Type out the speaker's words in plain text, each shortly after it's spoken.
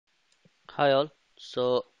Hi all. So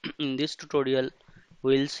in this tutorial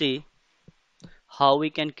we'll see how we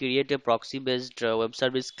can create a proxy based web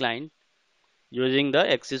service client using the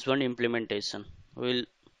Axis1 implementation. Will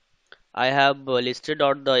I have listed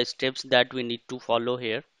out the steps that we need to follow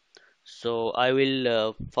here. So I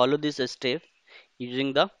will follow this step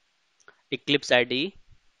using the Eclipse IDE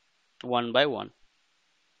one by one.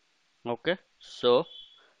 Okay. So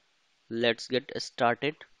let's get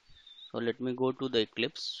started. So let me go to the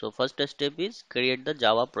Eclipse. So first step is create the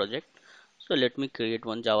Java project. So let me create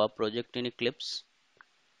one Java project in Eclipse.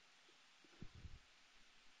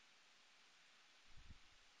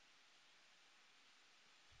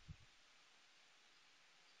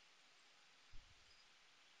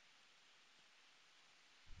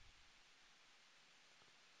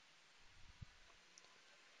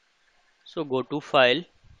 So go to file,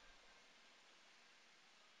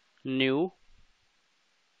 new,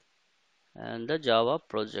 and the Java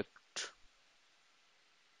project.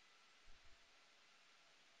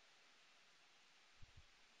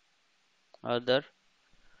 Other,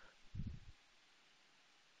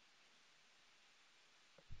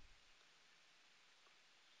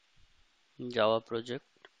 Java project.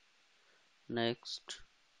 Next,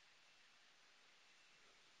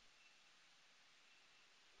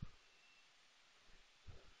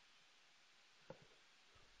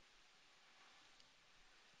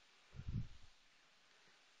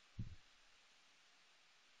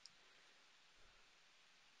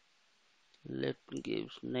 let give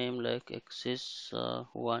name like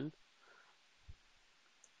Axis1.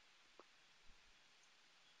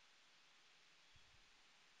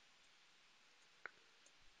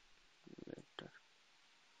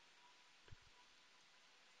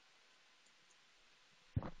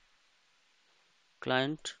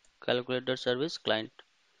 Client calculator service client.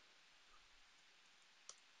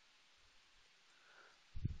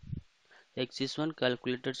 Axis1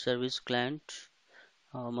 calculator service client.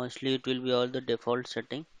 Mostly it will be all the default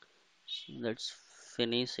setting. Let's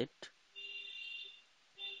finish it.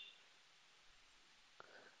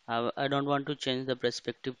 I don't want to change the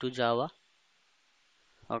perspective to Java.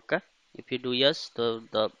 Okay. If you do yes,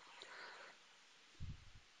 the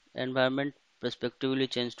environment perspective will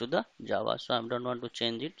change to the Java. So I don't want to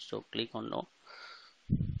change it. So click on no.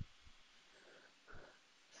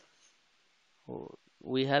 Oh,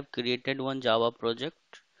 we have created one Java project.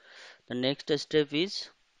 The next step is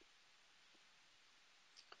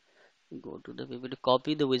go to the PPT,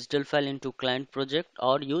 copy the WSDL file into client project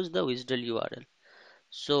or use the WSDL URL.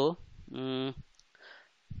 So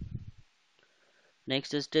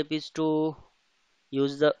next step is to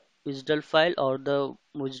use the WSDL file or the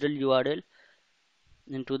WSDL URL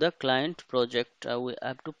into the client project. We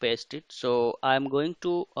have to paste it. So I'm going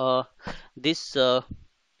to this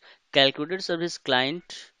calculator service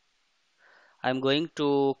client. I'm going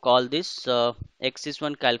to call this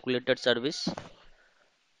Axis1 calculator service.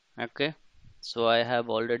 Okay, so I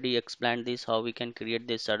have already explained this how we can create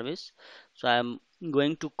this service. So I am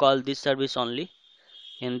going to call this service only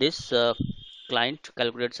in this client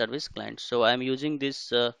calculate service client. So I am using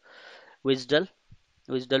this WSDL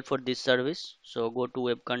for this service. So go to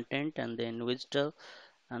web content and then WSDL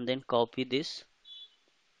and then copy this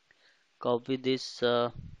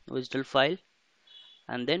WSDL file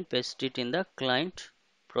and then paste it in the client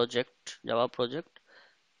project Java project.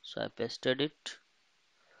 So I pasted it.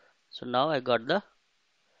 So now I got the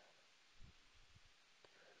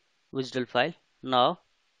WSDL file. Now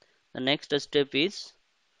the next step is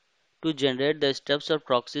to generate the steps or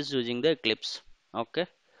proxies using the Eclipse. Okay,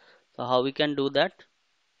 so how we can do that?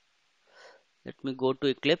 Let me go to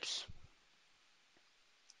Eclipse.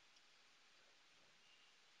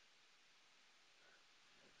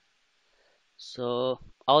 So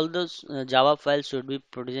all those Java files should be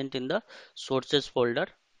present in the sources folder.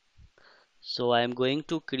 So I am going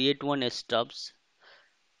to create one stubs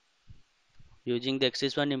using the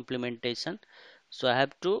Axis1 implementation. So I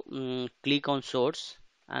have to click on source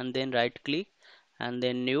and then right click and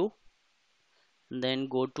then new and then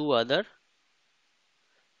go to other.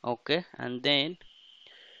 Okay, and then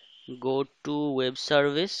go to web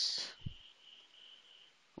services,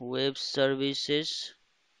 web services.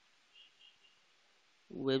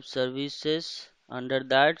 Under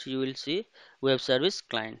that you will see web service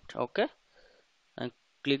client. Okay, and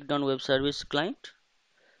clicked on web service client.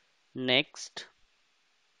 Next,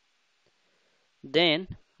 then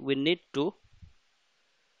we need to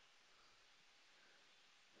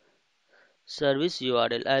service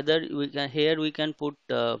URL. Either we can here we can put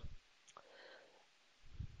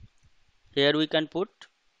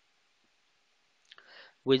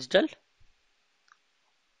WSDL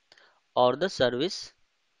or the service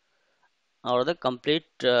or the complete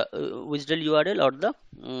WSDL URL or the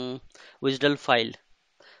um, WSDL file.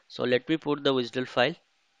 So let me put the WSDL file.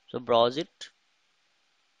 So browse it,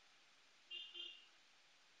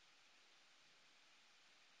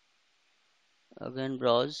 again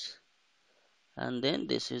browse, and then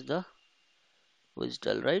this is the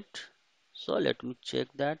WSDL, right? So let me check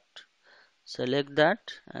that, select that,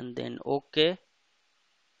 and then OK,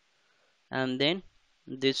 and then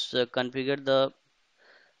this configure the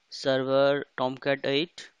server Tomcat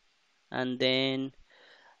 8, and then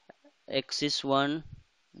Axis1,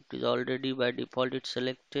 it is already by default it's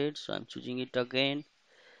selected, so I'm choosing it again,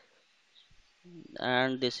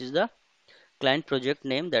 and this is the client project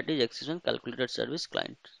name, that is Axis1 calculator service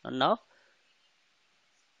client. And now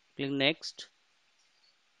click next,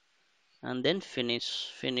 and then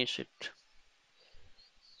finish it.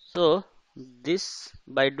 So this,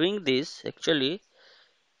 by doing this, actually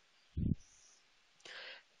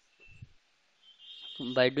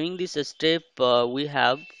by doing this step, we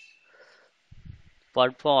have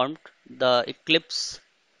performed the Eclipse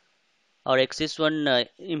or Axis1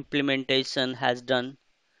 implementation has done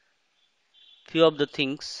few of the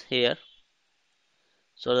things here.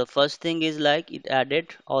 So the first thing is like it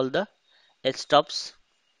added all the stubs.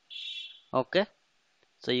 Okay,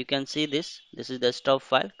 so you can see this is the stub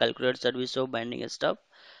file, calculator service of binding stub,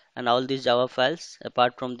 and all these Java files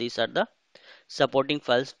apart from these are the supporting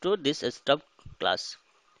files to this stub class.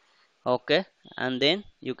 Okay, and then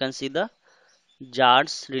you can see the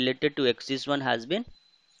jars related to Axis1 has been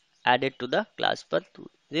added to the class path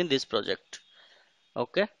in this project.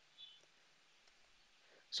 Okay,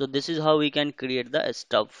 so this is how we can create the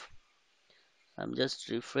stuff. I'm just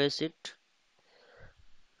refresh it.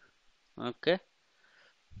 Okay,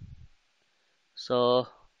 so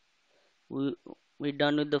we we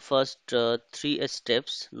done with the first three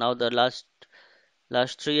steps. Now the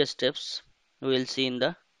last three steps we will see in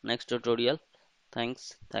the next tutorial.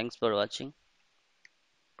 Thanks for watching.